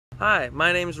Hi,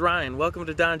 my name's Ryan. Welcome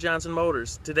to Don Johnson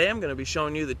Motors. Today I'm going to be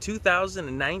showing you the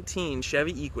 2019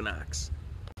 Chevy Equinox.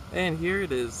 And here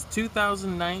it is,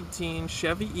 2019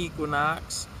 Chevy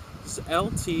Equinox. It's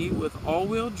LT with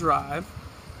all-wheel drive.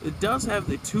 It does have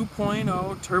the 2.0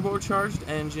 turbocharged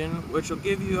engine, which will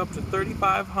give you up to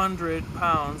 3,500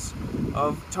 pounds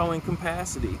of towing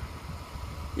capacity.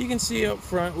 You can see up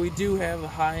front we do have the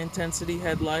high-intensity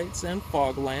headlights and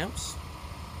fog lamps.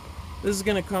 This is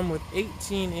going to come with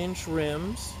 18-inch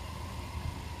rims.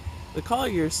 The color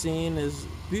you're seeing is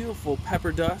beautiful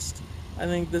pepper dust. I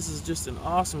think this is just an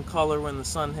awesome color when the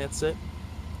sun hits it.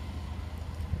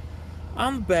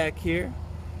 On the back here,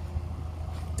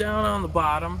 down on the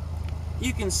bottom,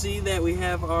 you can see that we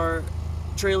have our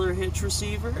trailer hitch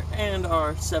receiver and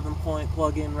our 7-point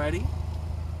plug-in ready.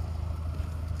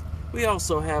 We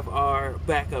also have our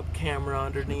backup camera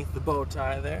underneath the bow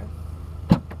tie there.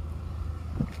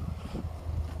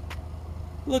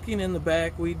 Looking in the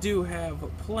back, we do have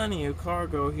plenty of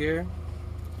cargo here,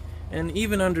 and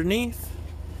even underneath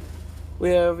we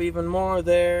have even more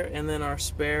there, and then our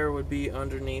spare would be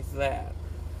underneath that.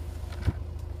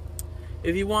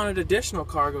 If you wanted additional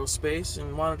cargo space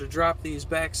and wanted to drop these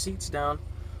back seats down,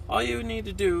 all you would need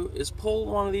to do is pull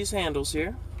one of these handles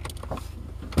here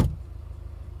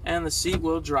and the seat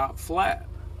will drop flat.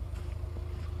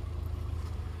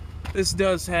 This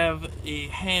does have a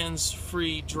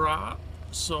hands-free drop,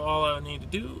 so all I need to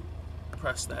do,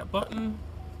 press that button,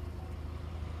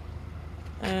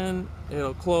 and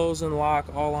it'll close and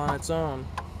lock all on its own.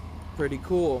 Pretty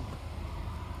cool.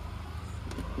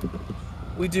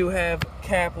 We do have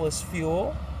capless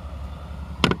fuel.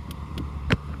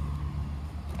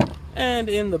 And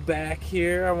in the back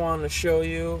here, I want to show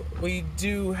you, we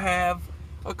do have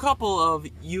a couple of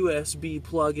USB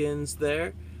plug-ins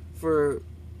there for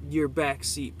your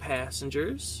backseat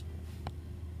passengers.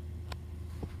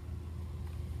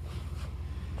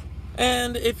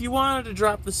 And if you wanted to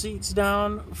drop the seats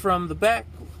down from the back,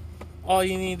 all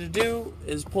you need to do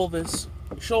is pull this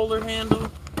shoulder handle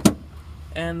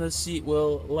and the seat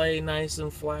will lay nice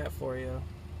and flat for you.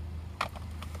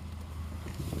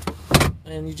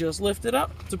 And you just lift it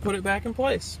up to put it back in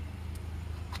place.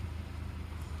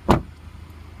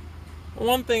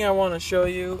 One thing I want to show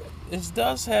you is it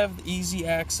does have easy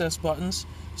access buttons,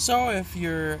 so if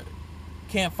you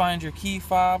can't find your key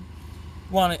fob,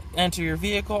 want to enter your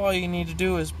vehicle, all you need to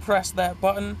do is press that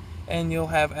button and you'll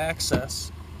have access.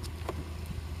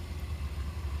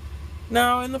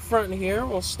 Now in the front here,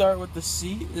 we'll start with the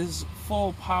seat. Is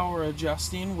full power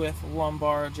adjusting with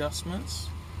lumbar adjustments.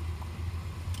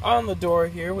 On the door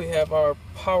here we have our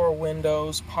power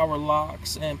windows, power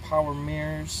locks, and power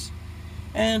mirrors.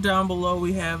 And down below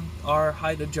we have our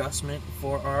height adjustment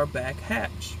for our back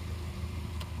hatch.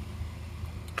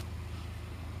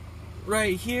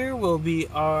 Right here will be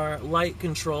our light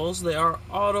controls. They are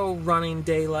auto running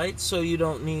daylight, so you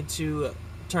don't need to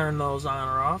turn those on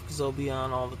or off because they'll be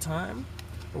on all the time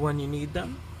or when you need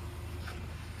them.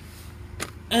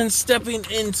 And stepping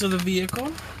into the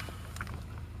vehicle,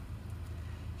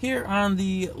 here on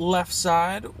the left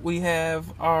side we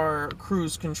have our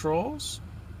cruise controls,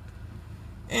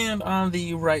 and on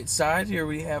the right side here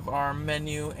we have our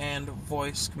menu and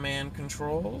voice command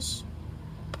controls.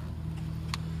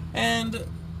 And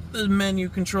the menu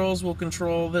controls will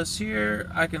control this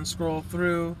here. I can scroll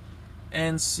through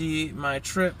and see my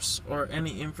trips or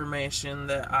any information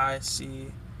that I see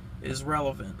is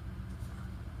relevant.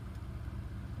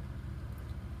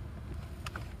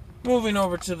 Moving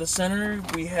over to the center,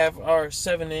 we have our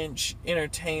 7-inch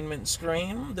entertainment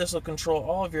screen. This will control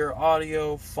all of your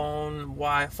audio, phone,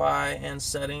 Wi-Fi, and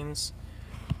settings.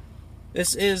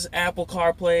 This is Apple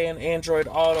CarPlay and Android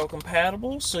Auto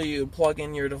compatible, so you plug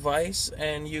in your device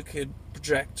and you could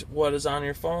project what is on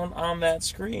your phone on that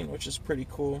screen, which is pretty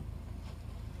cool.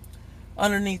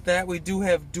 Underneath that, we do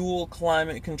have dual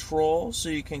climate control, so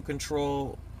you can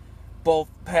control both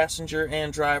passenger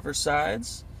and driver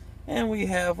sides. And we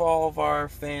have all of our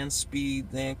fan speed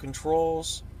and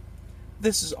controls.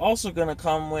 This is also going to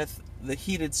come with the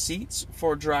heated seats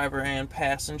for driver and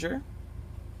passenger.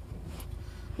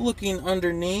 Looking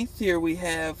underneath, here we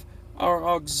have our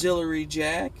auxiliary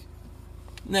jack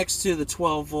next to the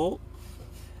 12 volt,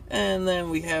 and then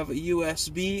we have a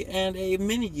USB and a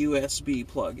mini USB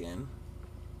plug-in.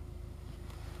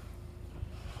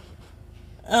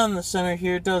 On the center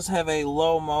here does have a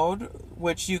low mode,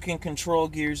 which you can control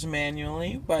gears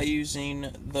manually by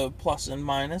using the plus and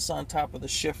minus on top of the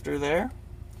shifter there.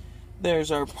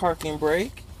 There's our parking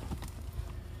brake,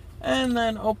 and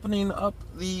then opening up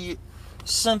the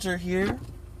center here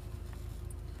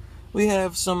we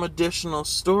have some additional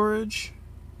storage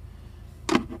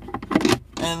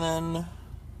And then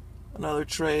another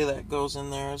tray that goes in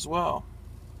there as well.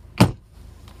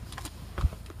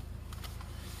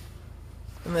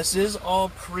 And this is all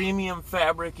premium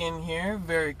fabric in here,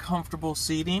 very comfortable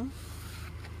seating.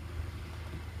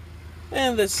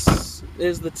 And this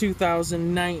is the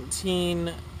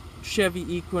 2019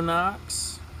 Chevy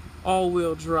Equinox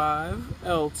all-wheel drive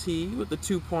LT with the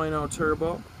 2.0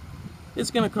 turbo. It's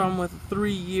going to come with a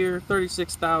 3-year,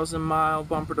 36,000-mile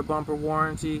bumper-to-bumper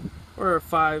warranty, or a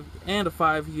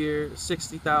 5-year,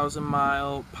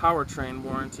 60,000-mile powertrain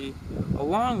warranty,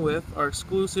 along with our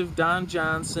exclusive Don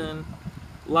Johnson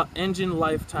engine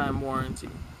lifetime warranty.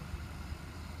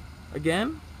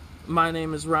 Again, my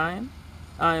name is Ryan.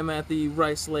 I am at the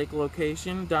Rice Lake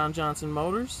location, Don Johnson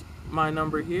Motors. My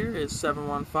number here is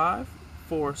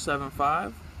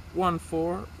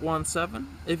 715-475-1417.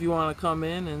 If you want to come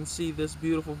in and see this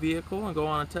beautiful vehicle and go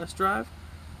on a test drive,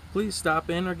 please stop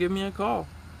in or give me a call.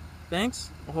 Thanks.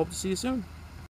 I hope to see you soon.